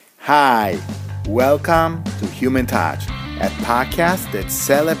Hi, welcome to Human Touch, a podcast that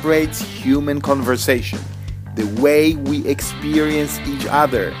celebrates human conversation, the way we experience each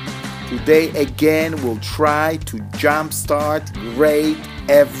other. Today again, we'll try to jumpstart great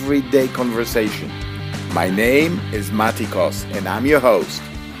everyday conversation. My name is Matikos and I'm your host,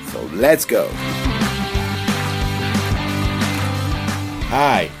 so let's go.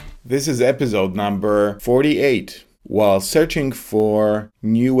 Hi, this is episode number 48. While searching for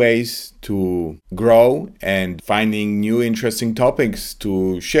new ways to grow and finding new interesting topics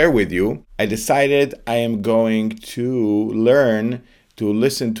to share with you, I decided I am going to learn to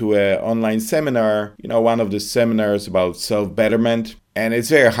listen to an online seminar, one of the seminars about self-betterment. And it's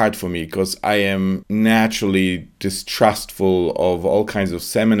very hard for me because I am naturally distrustful of all kinds of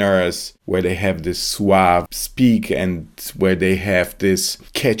seminars where they have this suave speak and where they have this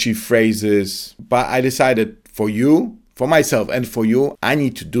catchy phrases. But I decided for myself and for you, I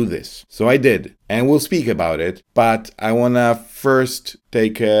need to do this. So I did, and we'll speak about it. But I want to first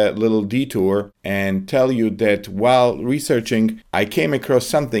take a little detour and tell you that while researching, I came across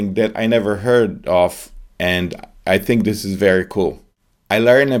something that I never heard of, and I think this is very cool. I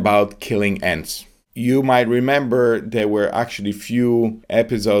learned about killing ants. You might remember there were actually few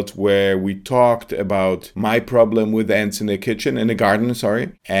episodes where we talked about my problem with ants in the garden,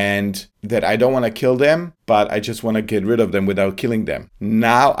 and that I don't want to kill them, but I just want to get rid of them without killing them.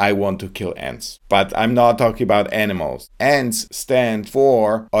 Now I want to kill ants, but I'm not talking about animals. Ants stand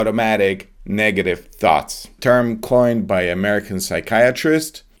for automatic negative thoughts, term coined by an American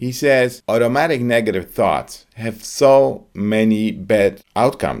psychiatrist. He says automatic negative thoughts have so many bad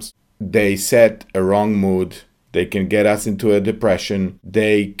outcomes. They set a wrong mood. They can get us into a depression.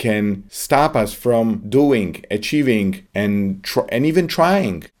 They can stop us from doing, achieving, and even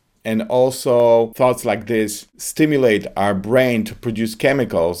trying. And also, thoughts like this stimulate our brain to produce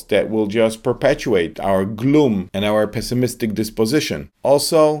chemicals that will just perpetuate our gloom and our pessimistic disposition.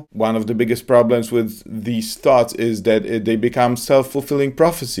 Also, one of the biggest problems with these thoughts is that they become self-fulfilling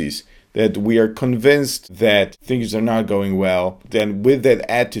prophecies. That we are convinced that things are not going well, then with that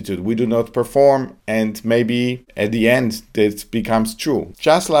attitude we do not perform, and maybe at the end this becomes true.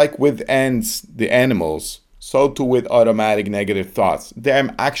 Just like with ants, the animals, so too with automatic negative thoughts.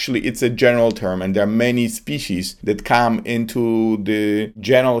 It's a general term, and there are many species that come into the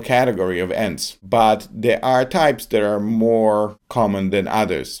general category of ants. But there are types that are more common than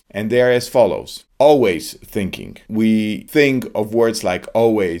others, and they are as follows. Always thinking. We think of words like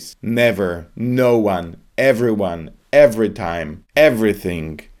always, never, no one, everyone, every time,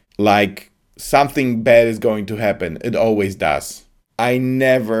 everything. Like something bad is going to happen. It always does. I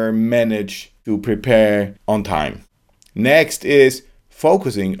never manage to prepare on time. Next is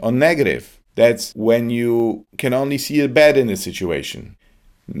focusing on negative. That's when you can only see the bad in a situation.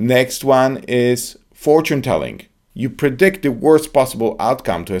 Next one is fortune telling. You predict the worst possible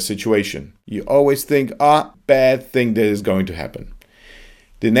outcome to a situation. You always think, bad thing that is going to happen.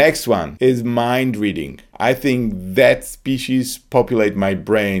 The next one is mind reading. I think that species populate my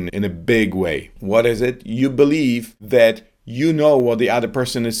brain in a big way. What is it? You believe that you know what the other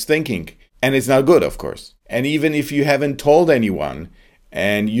person is thinking. And it's not good, of course. And even if you haven't told anyone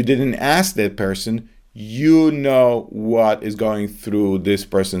and you didn't ask that person, you know what is going through this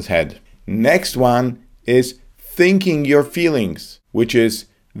person's head. Next one is thinking your feelings, which is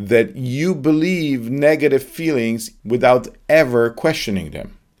that you believe negative feelings without ever questioning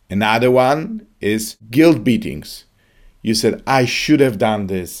them. Another one is guilt beatings. You said, I should have done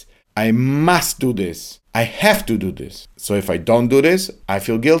this. I must do this. I have to do this. So if I don't do this, I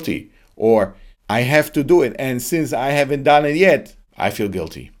feel guilty. Or I have to do it, and since I haven't done it yet, I feel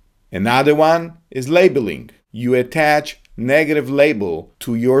guilty. Another one is labeling. You attach negative label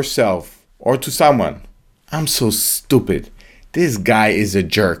to yourself or to someone. I'm so stupid. This guy is a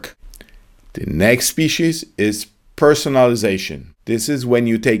jerk. The next species is personalization. This is when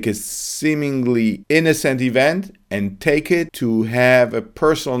you take a seemingly innocent event and take it to have a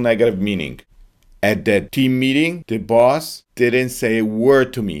personal negative meaning. At that team meeting, the boss didn't say a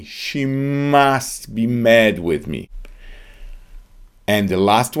word to me. She must be mad with me. And the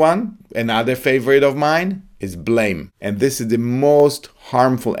last one, another favorite of mine, is blame. And this is the most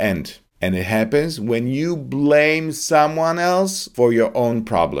harmful end. And it happens when you blame someone else for your own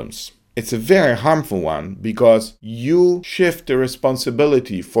problems. It's a very harmful one because you shift the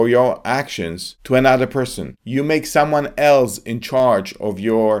responsibility for your actions to another person. You make someone else in charge of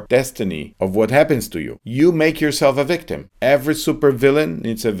your destiny, of what happens to you. You make yourself a victim. Every supervillain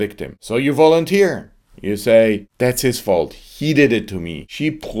needs a victim. So you volunteer. You say, that's his fault. He did it to me.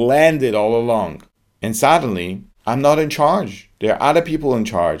 She planned it all along. And suddenly, I'm not in charge. There are other people in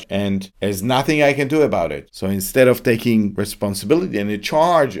charge, and there's nothing I can do about it. So instead of taking responsibility and a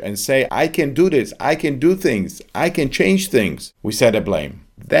charge and say, I can do this, I can do things, I can change things, we set a blame.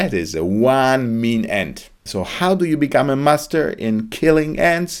 That is a one mean ant. So how do you become a master in killing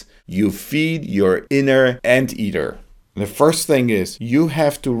ants? You feed your inner anteater. The first thing is you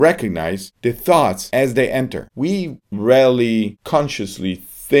have to recognize the thoughts as they enter. We rarely consciously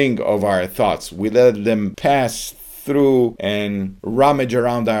think of our thoughts. We let them pass through and rummage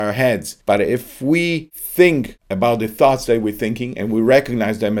around our heads. But if we think about the thoughts that we're thinking and we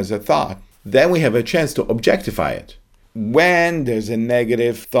recognize them as a thought, then we have a chance to objectify it. When there's a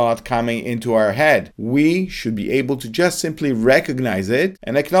negative thought coming into our head, we should be able to just simply recognize it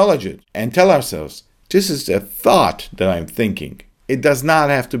and acknowledge it and tell ourselves, this is a thought that I'm thinking. It does not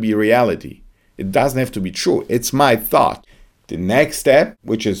have to be reality. It doesn't have to be true. It's my thought. The next step,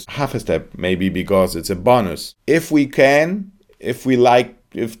 which is half a step maybe because it's a bonus, if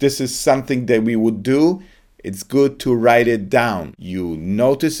this is something that we would do, it's good to write it down. You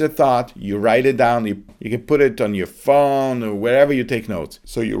notice a thought, you write it down, you can put it on your phone or wherever you take notes.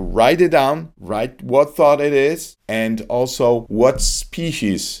 So you write it down, write what thought it is, and also what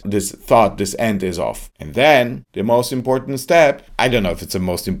species this ant is of. And then the most important step, I don't know if it's the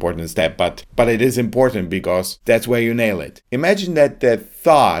most important step, but it is important because that's where you nail it. Imagine that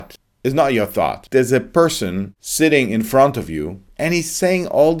thought is not your thought. There's a person sitting in front of you and he's saying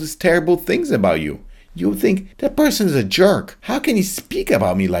all these terrible things about you. You think, that person is a jerk. How can he speak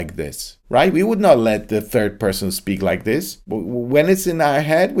about me like this? Right? We would not let the third person speak like this. But when it's in our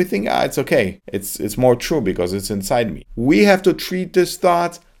head, we think, it's okay. It's more true because it's inside me. We have to treat this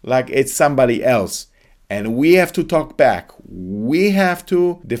thought like it's somebody else. And we have to talk back. We have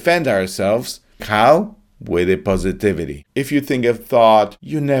to defend ourselves. How? With a positivity. If you think of thought,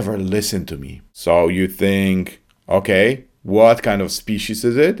 you never listen to me. So you think, okay, what kind of species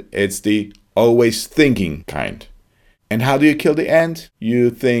is it? It's the always thinking kind. And how do you kill the ant? You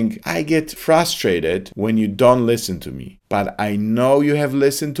think, I get frustrated when you don't listen to me. But I know you have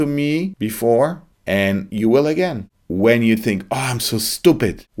listened to me before and you will again. When you think, I'm so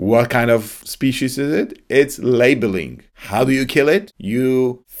stupid. What kind of species is it? It's labeling. How do you kill it?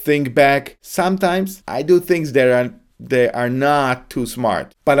 You think back. Sometimes I do things that are not too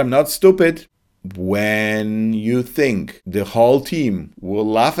smart. But I'm not stupid. When you think the whole team will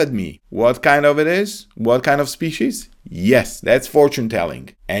laugh at me, what kind of it is? What kind of species? Yes, that's fortune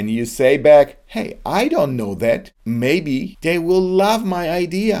telling. And you say back, hey, I don't know that. Maybe they will love my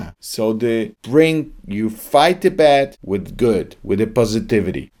idea. So you fight the bad with good, with the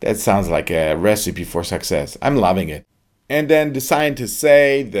positivity. That sounds like a recipe for success. I'm loving it. And then the scientists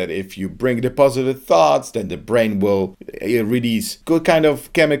say that if you bring the positive thoughts, then the brain will release good kind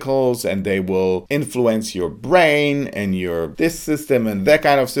of chemicals and they will influence your brain and this system and that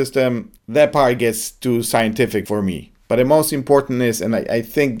kind of system. That part gets too scientific for me. But the most important is, and I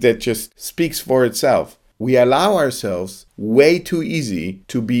think that just speaks for itself, we allow ourselves way too easy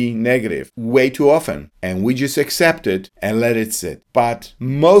to be negative, way too often. And we just accept it and let it sit. But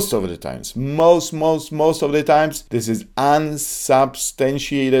most of the times, most of the times, this is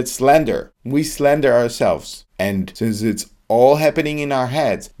unsubstantiated slander. We slander ourselves. And since it's all happening in our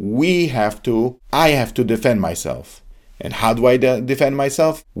heads, I have to defend myself. And how do I defend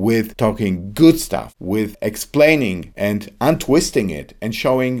myself? With talking good stuff, with explaining and untwisting it and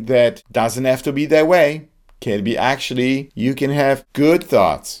showing that doesn't have to be that way. Can be actually, you can have good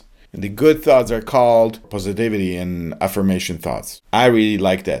thoughts. And the good thoughts are called positivity and affirmation thoughts. I really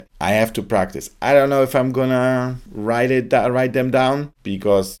like that. I have to practice. I don't know if I'm gonna write them down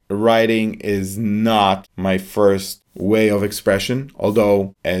because writing is not my first way of expression.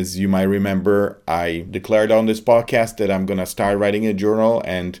 Although, as you might remember, I declared on this podcast that I'm gonna start writing a journal,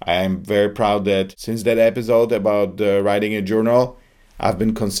 and I am very proud that since that episode about writing a journal, I've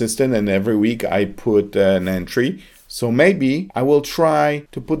been consistent and every week I put an entry. So maybe I will try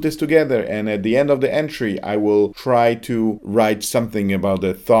to put this together, and at the end of the entry I will try to write something about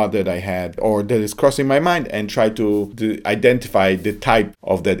the thought that I had or that is crossing my mind and try to identify the type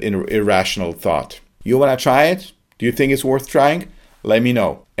of that irrational thought. You want to try it? Do you think it's worth trying? Let me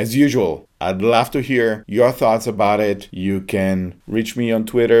know. As usual, I'd love to hear your thoughts about it. You can reach me on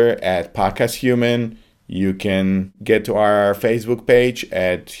Twitter at PodcastHuman. You can get to our Facebook page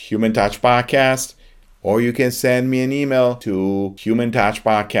at Human Touch Podcast, or you can send me an email to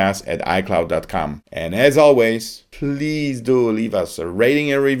humantouchpodcast@icloud.com. And as always, please do leave us a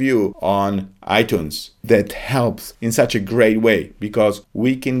rating and review on iTunes. That helps in such a great way because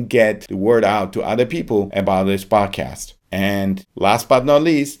we can get the word out to other people about this podcast. And last but not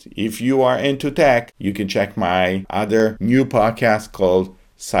least, if you are into tech, you can check my other new podcast called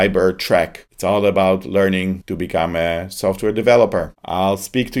Cybertrek. It's all about learning to become a software developer. I'll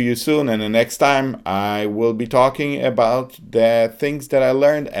speak to you soon, and the next time I will be talking about the things that I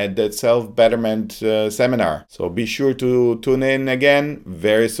learned at that self-betterment seminar. So be sure to tune in again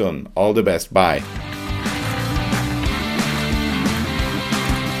very soon. All the best. Bye.